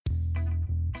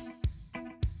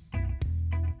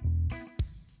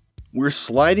We're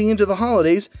sliding into the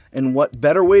holidays, and what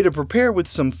better way to prepare with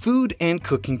some food and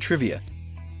cooking trivia?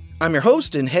 I'm your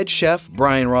host and head chef,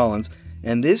 Brian Rollins,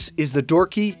 and this is the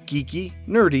Dorky, Geeky,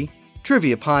 Nerdy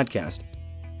Trivia Podcast.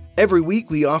 Every week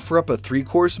we offer up a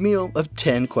 3-course meal of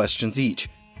 10 questions each.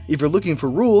 If you're looking for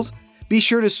rules, be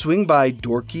sure to swing by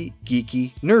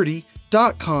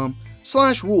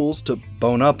dorkygeekynerdy.com/rules to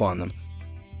bone up on them.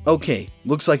 Okay,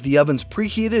 looks like the oven's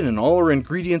preheated and all our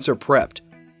ingredients are prepped.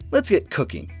 Let's get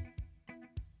cooking.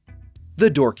 The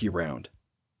Dorky Round.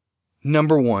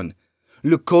 Number 1.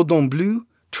 Le cordon bleu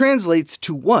translates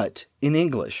to what in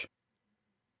English?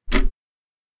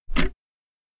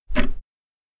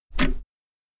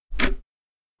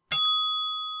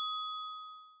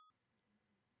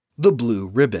 The blue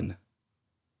ribbon.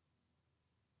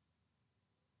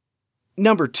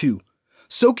 Number 2.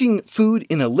 Soaking food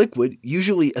in a liquid,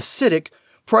 usually acidic,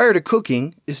 prior to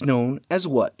cooking is known as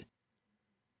what?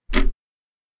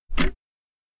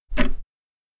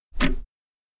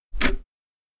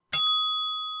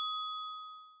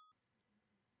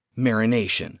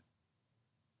 Marination.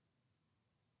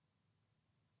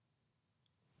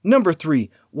 Number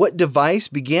 3. What device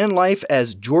began life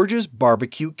as George's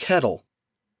barbecue kettle?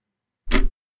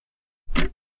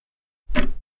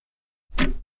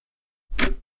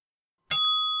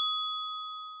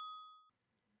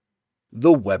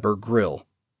 The Weber grill.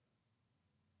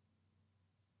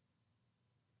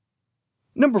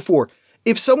 Number 4.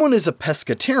 If someone is a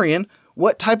pescatarian,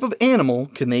 what type of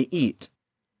animal can they eat?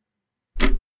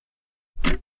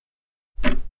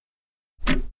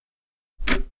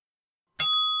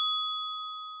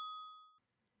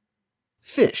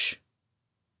 Fish.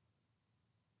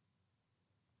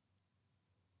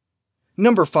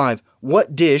 Number 5.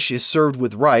 What dish is served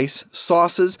with rice,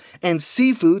 sauces, and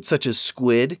seafood such as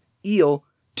squid, eel,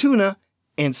 tuna,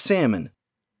 and salmon?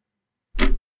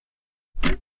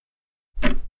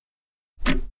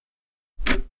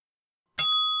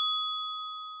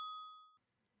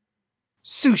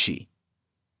 Sushi.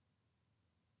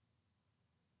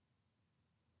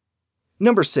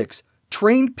 Number 6.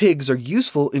 Trained pigs are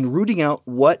useful in rooting out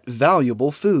what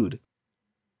valuable food?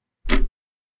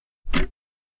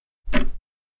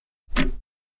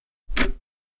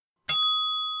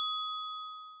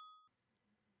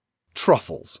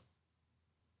 Truffles.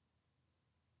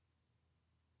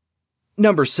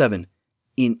 Number 7.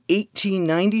 In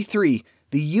 1893,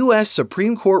 the U.S.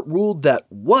 Supreme Court ruled that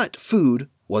what food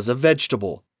was a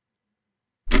vegetable?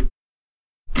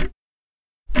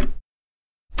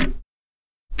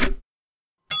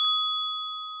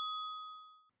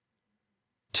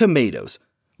 Tomatoes.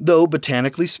 Though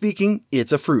botanically speaking,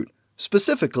 it's a fruit.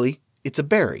 Specifically, it's a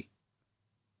berry.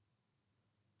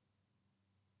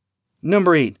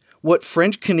 Number 8. What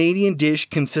French-Canadian dish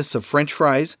consists of French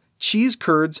fries, cheese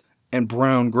curds, and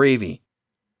brown gravy?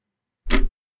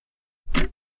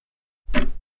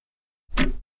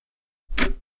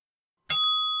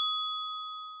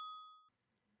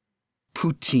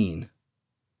 Poutine.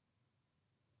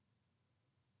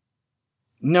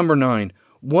 Number 9.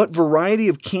 What variety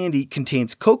of candy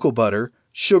contains cocoa butter,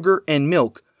 sugar, and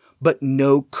milk, but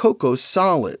no cocoa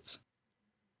solids?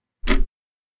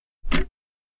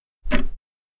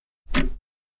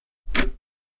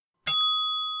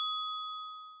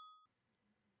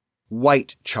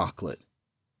 White chocolate.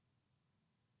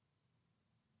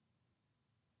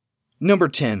 Number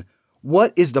 10.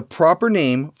 What is the proper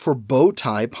name for bow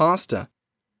tie pasta?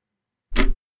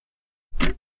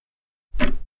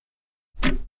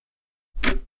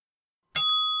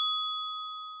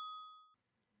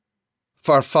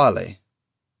 Farfalle.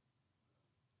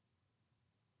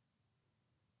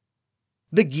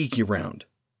 The Geeky Round.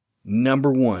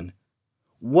 Number 1.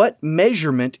 What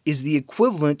measurement is the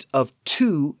equivalent of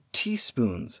 2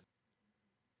 teaspoons?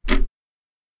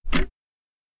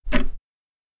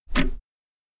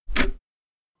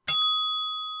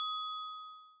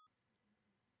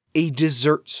 A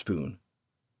dessert spoon.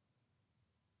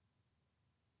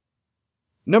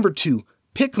 Number 2.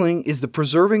 Pickling is the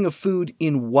preserving of food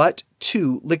in what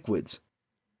 2 liquids?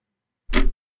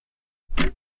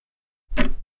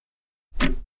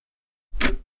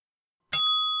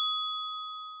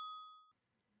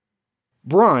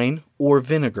 Brine or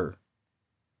vinegar.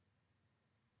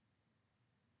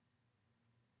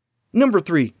 Number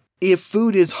 3. If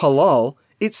food is halal,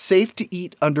 it's safe to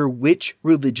eat under which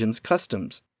religion's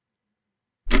customs?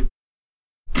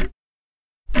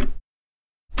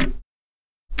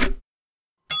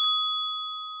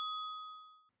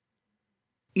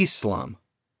 Islam.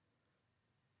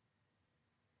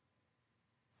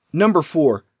 Number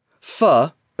 4.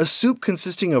 Pho, a soup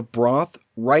consisting of broth,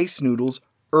 rice noodles,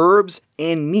 herbs,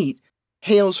 and meat,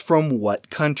 hails from what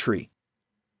country?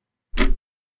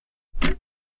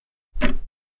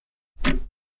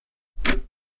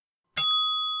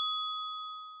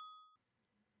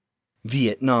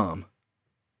 Vietnam.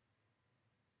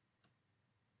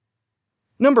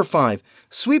 Number 5.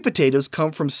 Sweet potatoes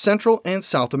come from Central and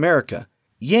South America.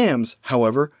 Yams,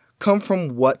 however, come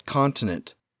from what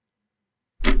continent?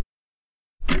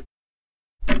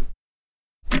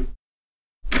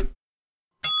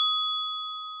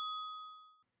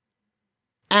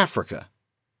 Africa.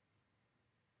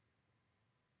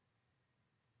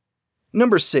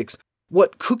 Number 6.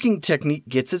 What cooking technique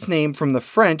gets its name from the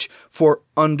French for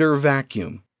under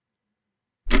vacuum?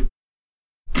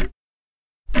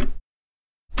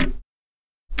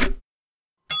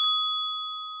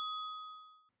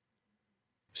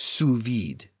 Sous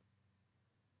vide.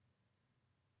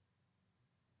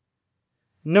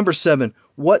 Number 7.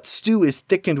 What stew is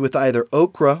thickened with either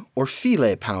okra or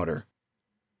filet powder?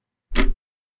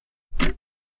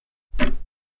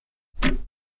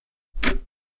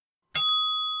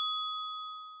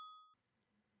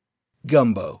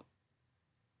 Gumbo.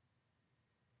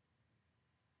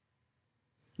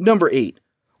 Number 8.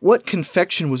 What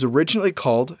confection was originally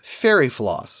called fairy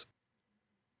floss?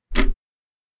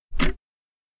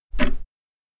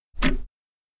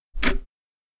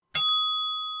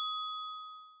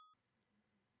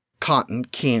 Cotton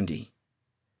candy.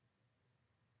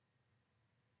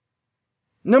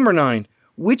 Number 9.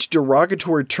 Which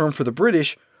derogatory term for the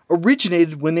British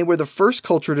originated when they were the first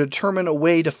culture to determine a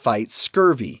way to fight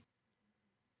scurvy?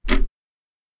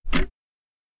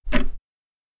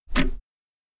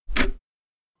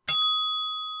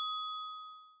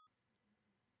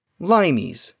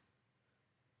 Limeys.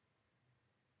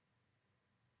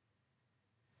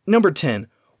 Number 10.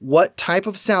 What type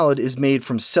of salad is made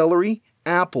from celery,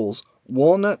 apples,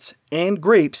 walnuts, and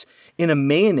grapes in a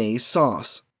mayonnaise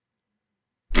sauce?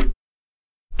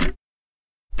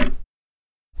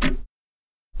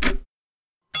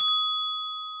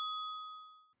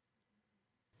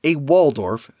 A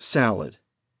Waldorf salad.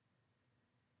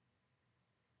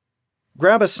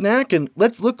 Grab a snack and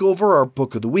let's look over our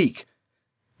book of the week.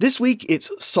 This week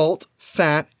it's Salt,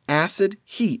 Fat, Acid,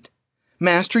 Heat,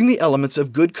 Mastering the Elements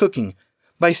of Good Cooking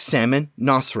by Samin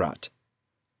Nosrat.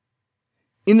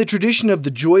 In the tradition of the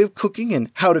joy of cooking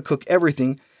and how to cook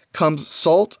everything comes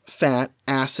Salt, Fat,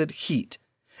 Acid, Heat,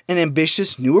 an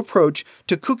ambitious new approach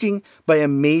to cooking by a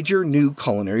major new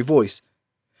culinary voice.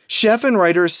 Chef and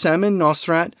writer Samin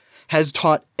Nosrat has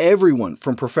taught everyone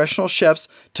from professional chefs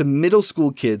to middle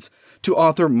school kids to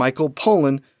author Michael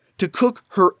Pollan to cook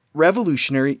her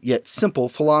revolutionary yet simple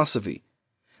philosophy.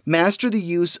 Master the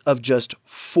use of just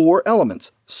 4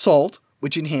 elements: salt,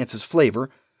 which enhances flavor;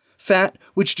 fat,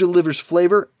 which delivers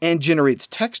flavor and generates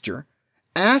texture;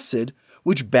 acid,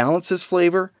 which balances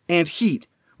flavor; and heat,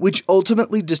 which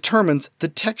ultimately determines the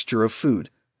texture of food.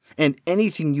 And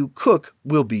anything you cook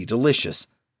will be delicious.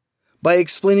 By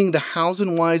explaining the hows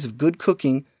and whys of good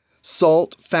cooking,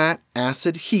 Salt, Fat,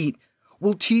 Acid, Heat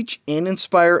will teach and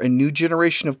inspire a new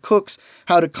generation of cooks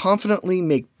how to confidently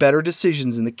make better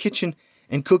decisions in the kitchen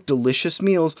and cook delicious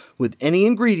meals with any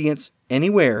ingredients,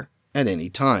 anywhere, at any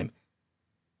time.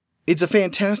 It's a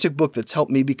fantastic book that's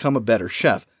helped me become a better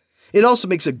chef. It also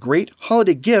makes a great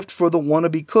holiday gift for the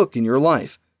wannabe cook in your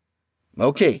life.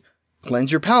 Okay,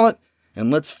 cleanse your palate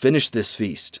and let's finish this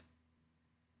feast.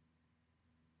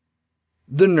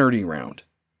 The Nerdy Round.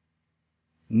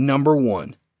 Number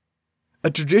 1. A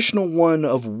traditional one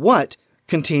of what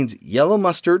contains yellow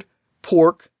mustard,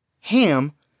 pork,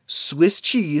 ham, Swiss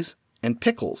cheese, and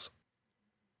pickles?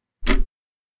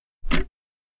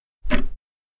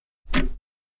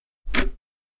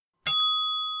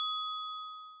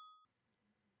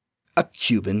 A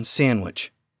Cuban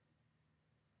sandwich.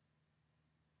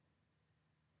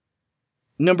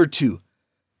 Number 2.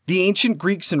 The ancient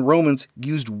Greeks and Romans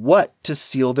used what to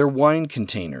seal their wine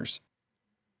containers?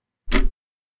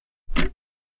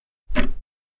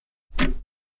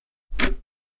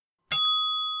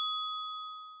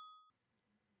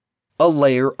 A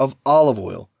layer of olive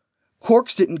oil.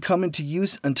 Corks didn't come into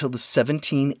use until the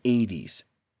 1780s.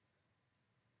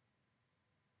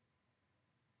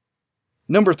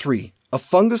 Number 3. A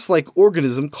fungus-like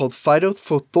organism called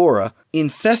Phytophthora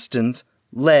infestans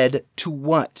led to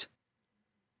what?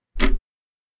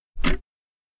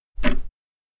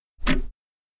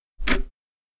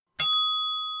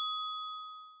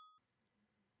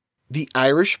 The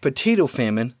Irish potato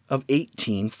famine of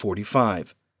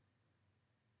 1845.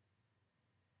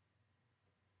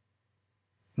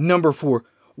 Number 4.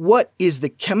 What is the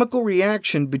chemical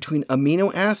reaction between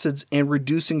amino acids and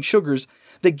reducing sugars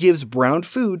that gives brown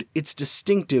food its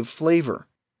distinctive flavor?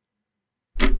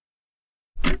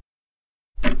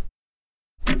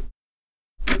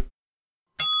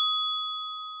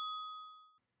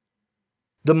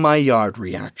 The Maillard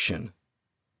reaction.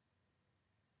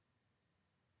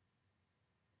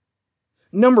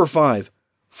 Number 5.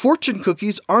 Fortune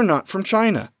cookies are not from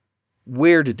China.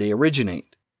 Where did they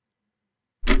originate?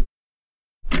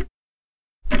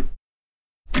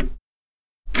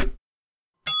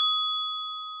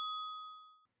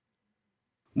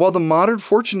 While the modern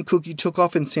fortune cookie took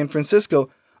off in San Francisco,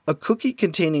 a cookie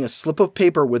containing a slip of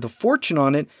paper with a fortune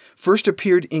on it first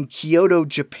appeared in Kyoto,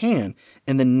 Japan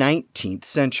in the 19th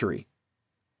century.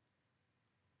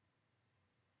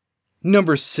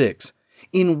 Number 6.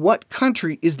 In what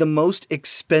country is the most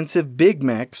expensive Big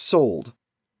Mac sold?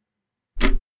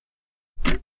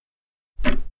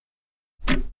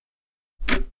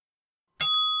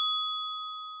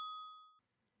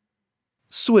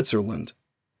 Switzerland.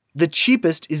 The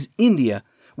cheapest is India,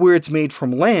 where it's made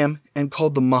from lamb and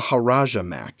called the Maharaja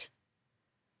Mac.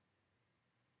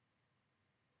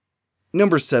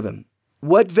 Number 7.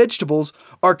 What vegetables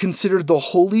are considered the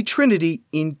Holy Trinity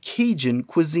in Cajun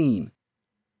cuisine?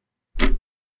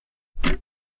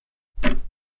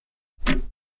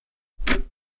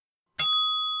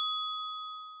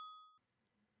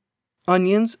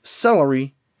 Onions,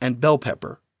 celery, and bell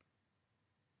pepper.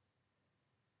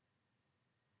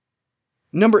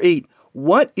 Number 8.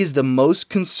 What is the most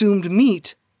consumed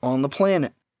meat on the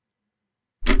planet?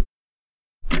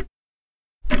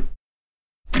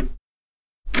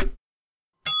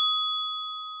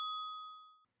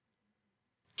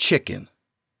 Chicken.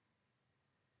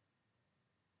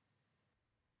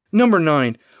 Number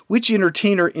 9. Which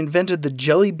entertainer invented the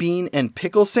jelly bean and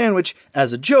pickle sandwich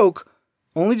as a joke,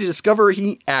 only to discover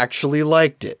he actually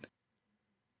liked it?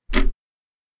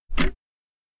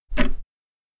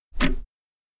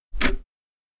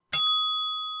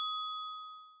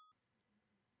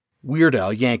 Weird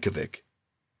Al Yankovic.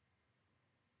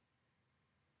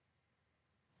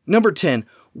 Number 10.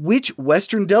 Which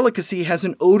Western delicacy has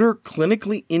an odor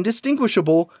clinically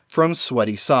indistinguishable from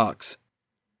sweaty socks?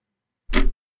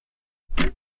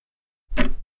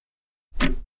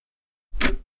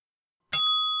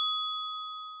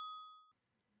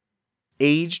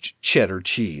 Aged cheddar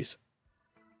cheese.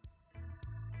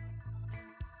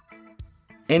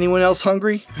 Anyone else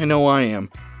hungry? I know I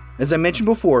am. As I mentioned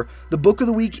before, the Book of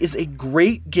the Week is a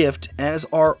great gift, as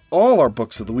are all our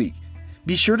books of the week.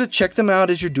 Be sure to check them out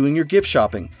as you're doing your gift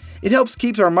shopping. It helps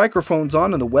keep our microphones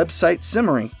on and the website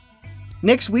simmering.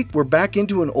 Next week, we're back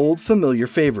into an old familiar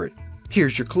favorite.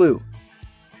 Here's your clue.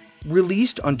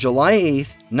 Released on July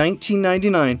 8th,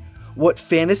 1999, what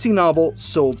fantasy novel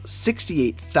sold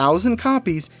 68,000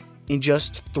 copies in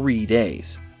just 3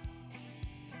 days?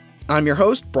 I'm your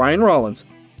host, Brian Rollins.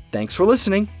 Thanks for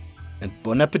listening, and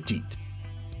bon appetit.